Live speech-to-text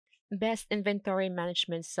Best inventory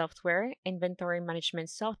management software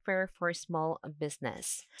for small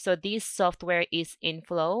business. So this software is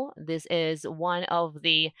Inflow. This is one of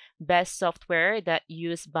the best software that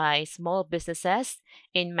used by small businesses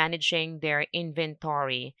in managing their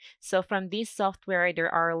inventory. So from this software, there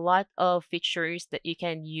are a lot of features that you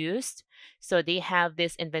can use. So they have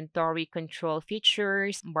this inventory control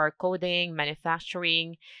features, barcoding,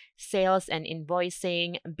 manufacturing, sales and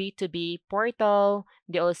invoicing, B2B portal.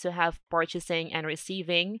 They also have purchasing and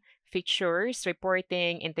receiving features,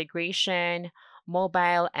 reporting, integration,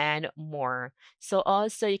 mobile, and more. So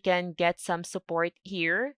also you can get some support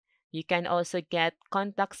here. You can also get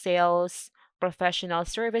contact sales, professional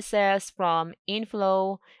services from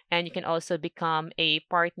Inflow, and you can also become a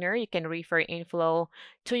partner. You can refer Inflow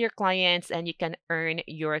to your clients and you can earn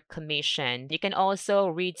your commission. You can also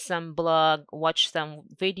read some blog, watch some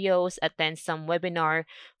videos, attend some webinar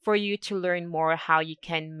for you to learn more how you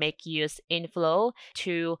can make use Inflow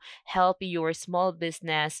to help your small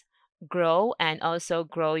business grow and also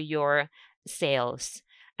grow your sales.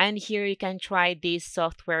 And here you can try this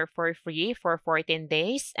software for free for 14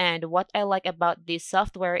 days. And what I like about this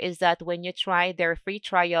software is that when you try their free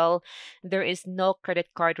trial, there is no credit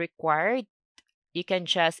card required. You can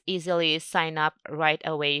just easily sign up right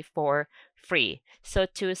away for free. So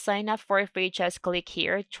to sign up for free, just click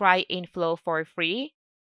here, try Inflow for free.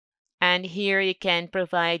 And here you can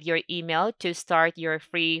provide your email to start your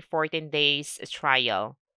free 14 days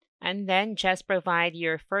trial. And then just provide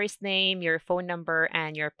your first name, your phone number,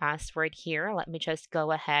 and your password here. Let me just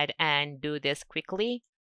go ahead and do this quickly.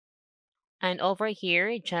 And over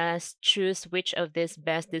here, just choose which of these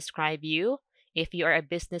best describe you. If you are a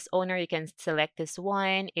business owner, you can select this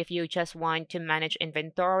one. If you just want to manage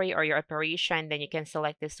inventory or your operation, then you can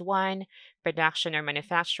select this one. Production or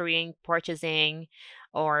manufacturing, purchasing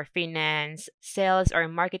or finance, sales or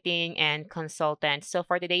marketing, and consultant. So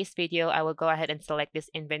for today's video, I will go ahead and select this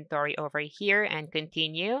inventory over here and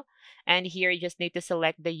continue. And here you just need to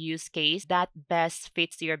select the use case that best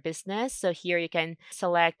fits your business. So here you can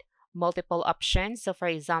select multiple options. So for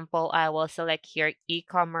example, I will select here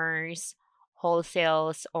e-commerce,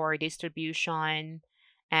 wholesales or distribution,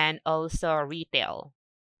 and also retail.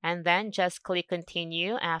 And then just click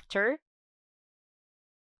continue after.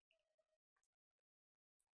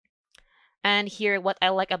 And here, what I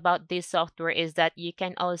like about this software is that you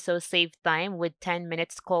can also save time with 10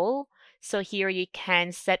 minutes call. So here you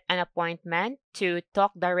can set an appointment to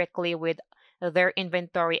talk directly with their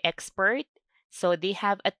inventory expert. So they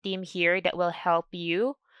have a team here that will help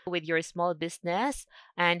you with your small business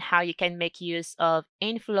and how you can make use of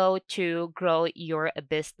Inflow to grow your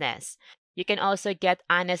business. You can also get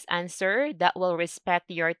honest answer that will respect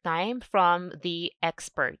your time from the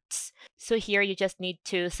experts. So here you just need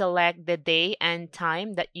to select the day and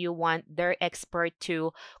time that you want their expert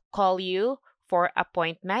to call you for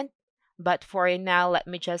appointment. But for now, let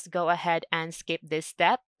me just go ahead and skip this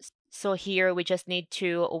step. So here we just need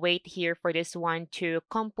to wait here for this one to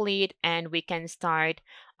complete and we can start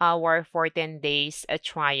our 14 days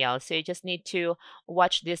trial. So you just need to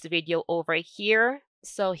watch this video over here.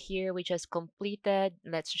 So here we just completed.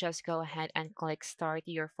 Let's just go ahead and click start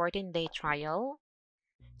your 14-day trial.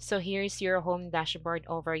 So here's your home dashboard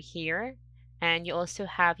over here. And you also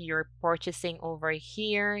have your purchasing over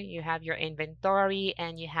here. You have your inventory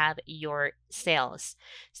and you have your sales.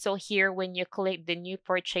 So here, when you click the new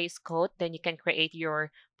purchase code, then you can create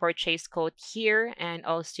your purchase code here. And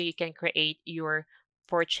also you can create your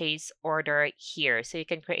purchase order here. So you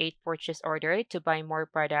can create purchase order to buy more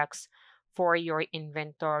products for your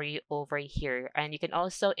inventory over here. And you can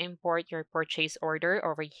also import your purchase order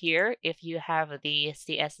over here if you have the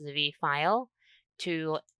CSV file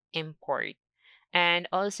to import. And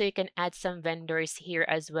also you can add some vendors here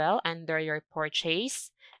as well under your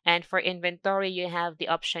purchase. And for inventory, you have the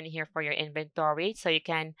option here for your inventory. So you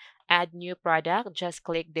can add new product. Just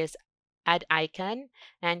click this add icon.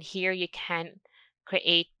 And here you can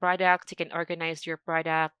create products. You can organize your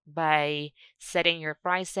product by setting your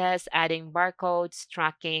prices, adding barcodes,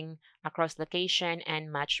 tracking across location,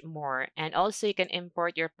 and much more. And also you can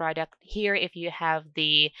import your product here if you have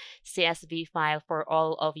the CSV file for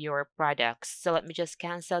all of your products. So let me just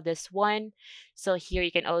cancel this one. So here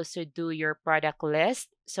you can also do your product list.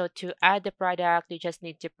 So to add the product, you just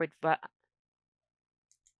need to provide.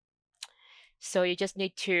 So you just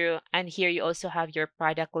need to, and here you also have your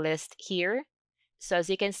product list here. So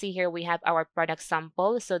as you can see here, we have our product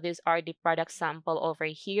sample. So these are the product sample over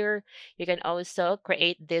here. You can also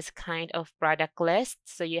create this kind of product list.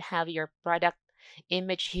 So you have your product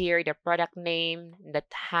image here, the product name, the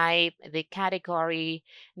type, the category,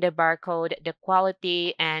 the barcode, the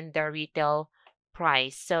quality, and the retail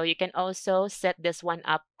price. So you can also set this one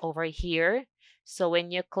up over here. So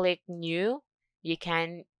when you click new, you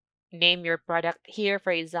can name your product here.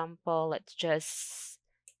 For example, let's just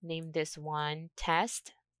name this one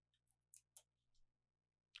test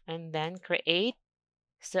and then create.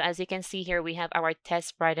 So as you can see here, we have our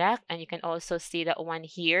test product, and you can also see that one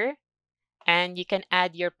here. And you can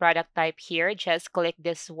add your product type here. Just click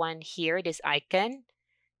this one here, this icon.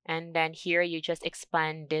 And then here you just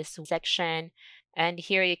expand this section. And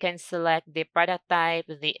here you can select the product type,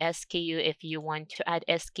 the SKU if you want to add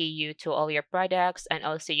SKU to all your products. And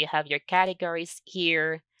also you have your categories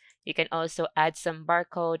here. You can also add some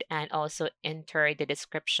barcode and also enter the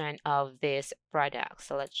description of this product.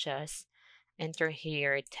 So let's just enter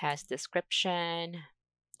here test description.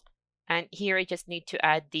 And here you just need to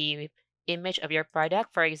add the image of your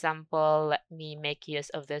product. For example, let me make use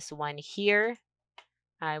of this one here.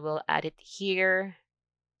 I will add it here.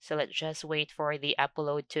 So let's just wait for the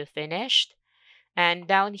upload to finish. And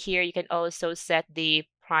down here, you can also set the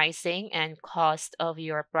pricing and cost of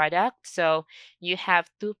your product. So you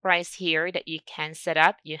have two price here that you can set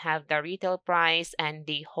up. You have the retail price and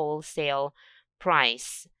the wholesale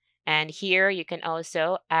price. And here you can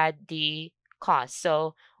also add the cost.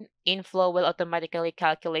 So Inflow will automatically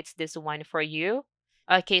calculate this one for you.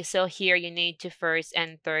 Okay, so here you need to first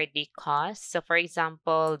enter the cost. So for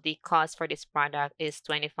example, the cost for this product is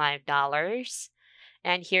 $25.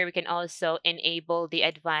 And here we can also enable the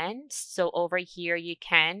advance. So over here you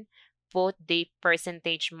can put the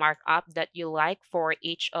percentage markup that you like for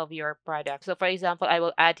each of your products. So for example, I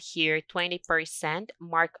will add here 20%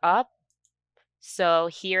 markup. So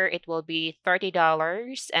here it will be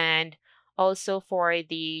 $30. And also for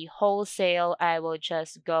the wholesale, I will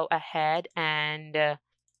just go ahead and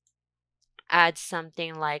add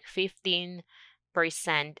something like 15%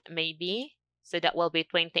 maybe. So that will be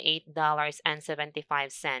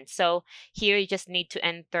 $28.75. So here you just need to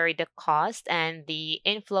enter the cost, and the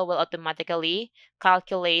Inflow will automatically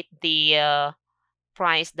calculate the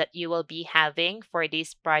price that you will be having for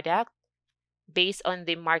this product based on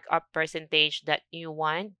the markup percentage that you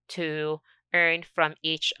want to earn from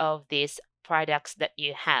each of these products that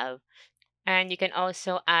you have. And you can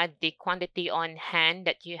also add the quantity on hand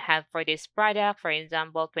that you have for this product. For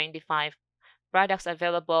example, 25 products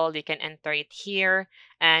available. You can enter it here.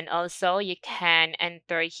 And also you can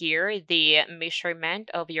enter here the measurement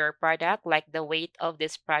of your product, like the weight of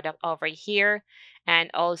this product over here, and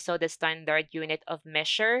also the standard unit of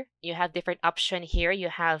measure. You have different option here. You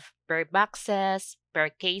have per boxes, per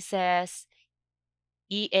cases,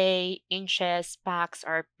 EA, inches, packs,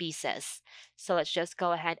 or pieces. So let's just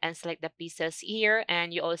go ahead and select the pieces here.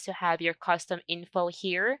 And you also have your custom info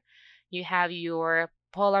here. You have your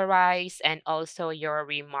polarize and also your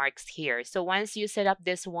remarks here. So once you set up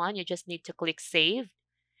this one, you just need to click save.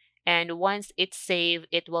 And once it's saved,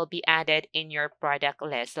 it will be added in your product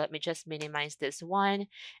list. So let me just minimize this one.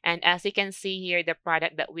 And as you can see here, the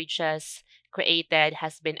product that we just created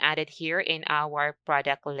has been added here in our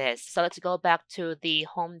product list. So let's go back to the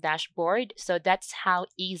home dashboard. So that's how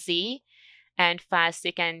easy and fast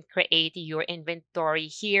you can create your inventory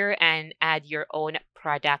here and add your own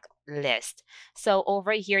product list. So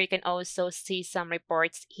over here, you can also see some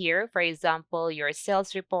reports here. For example, your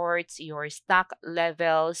sales reports, your stock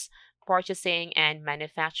levels, purchasing and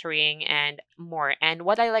manufacturing, and more. And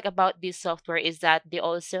what I like about this software is that they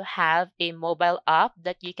also have a mobile app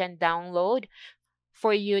that you can download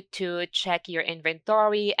for you to check your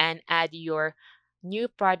inventory and add your new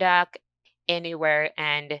product anywhere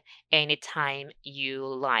and anytime you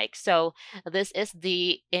like. So this is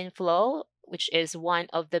the Inflow, which is one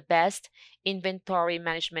of the best inventory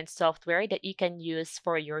management software that you can use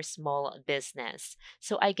for your small business.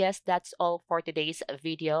 So I guess that's all for today's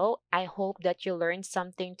video. I hope that you learned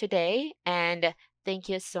something today, and thank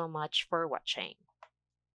you so much for watching.